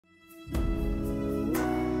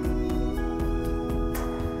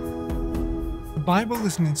The Bible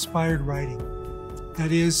is an inspired writing.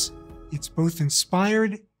 That is, it's both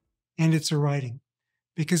inspired and it's a writing.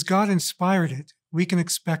 Because God inspired it, we can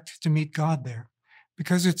expect to meet God there.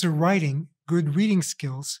 Because it's a writing, good reading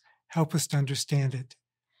skills help us to understand it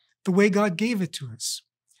the way God gave it to us.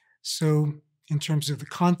 So, in terms of the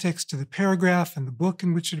context of the paragraph and the book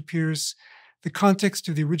in which it appears, the context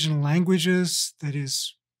of the original languages, that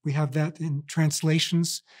is, we have that in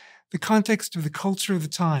translations, the context of the culture of the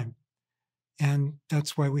time, and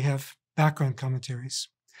that's why we have background commentaries.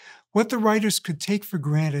 What the writers could take for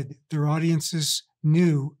granted their audiences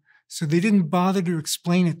knew, so they didn't bother to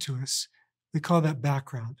explain it to us, we call that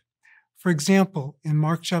background. For example, in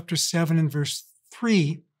Mark chapter 7 and verse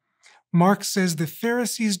 3, Mark says the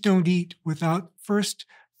Pharisees don't eat without first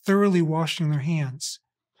thoroughly washing their hands.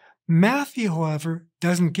 Matthew, however,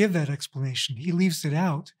 doesn't give that explanation. He leaves it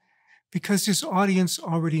out because his audience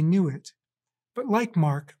already knew it. But like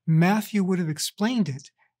Mark, Matthew would have explained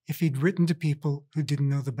it if he'd written to people who didn't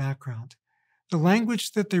know the background. The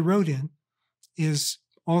language that they wrote in is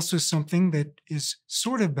also something that is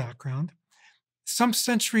sort of background. Some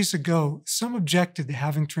centuries ago, some objected to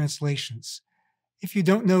having translations. If you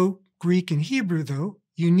don't know Greek and Hebrew, though,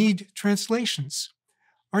 you need translations.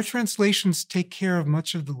 Our translations take care of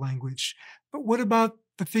much of the language, but what about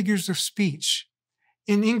the figures of speech?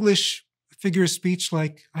 In English, a figure of speech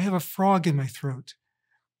like, I have a frog in my throat.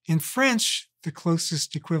 In French, the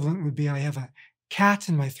closest equivalent would be, I have a cat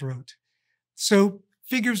in my throat. So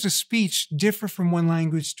figures of speech differ from one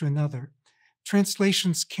language to another.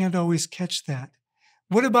 Translations can't always catch that.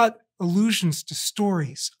 What about allusions to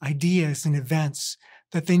stories, ideas, and events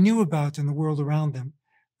that they knew about in the world around them,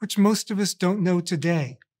 which most of us don't know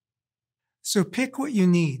today? So pick what you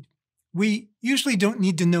need. We usually don't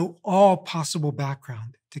need to know all possible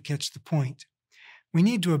background to catch the point. We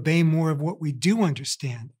need to obey more of what we do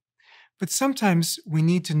understand. But sometimes we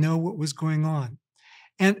need to know what was going on.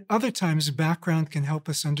 And other times, background can help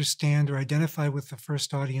us understand or identify with the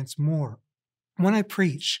first audience more. When I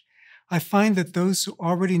preach, I find that those who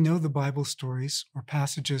already know the Bible stories or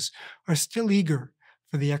passages are still eager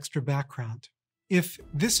for the extra background. If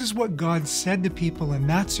this is what God said to people in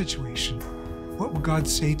that situation, what will God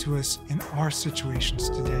say to us in our situations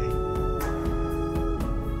today?